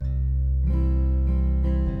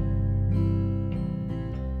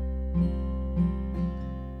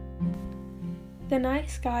The night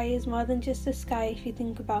sky is more than just a sky if you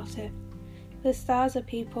think about it. The stars are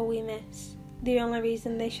people we miss. The only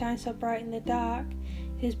reason they shine so bright in the dark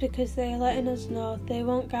is because they are letting us know they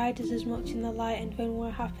won't guide us as much in the light and when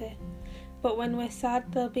we're happy. But when we're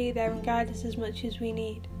sad, they'll be there and guide us as much as we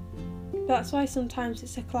need. That's why sometimes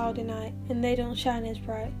it's a cloudy night and they don't shine as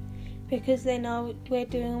bright, because they know we're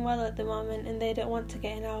doing well at the moment and they don't want to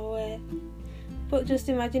get in our way. But just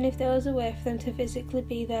imagine if there was a way for them to physically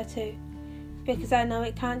be there too, because I know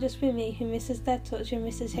it can't just be me who misses their touch and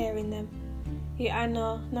misses hearing them. Yet I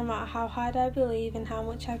know, no matter how hard I believe and how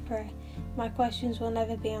much I pray, my questions will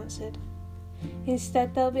never be answered.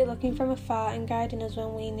 Instead, they'll be looking from afar and guiding us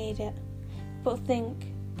when we need it. But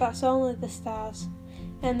think, that's only the stars,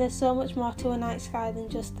 and there's so much more to a night sky than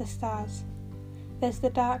just the stars. There's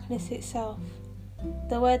the darkness itself,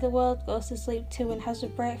 the way the world goes to sleep too and has a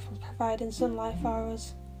break from providing sunlight for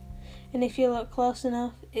us. And if you look close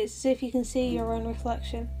enough, it's as if you can see your own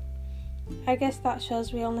reflection. I guess that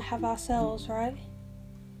shows we only have ourselves, right?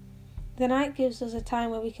 The night gives us a time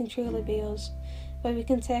where we can truly be us, where we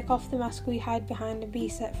can take off the mask we hide behind and be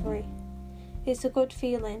set free. It's a good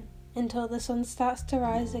feeling, until the sun starts to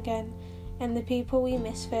rise again and the people we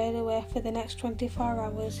miss fade away for the next 24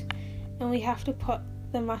 hours and we have to put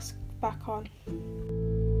the mask back on.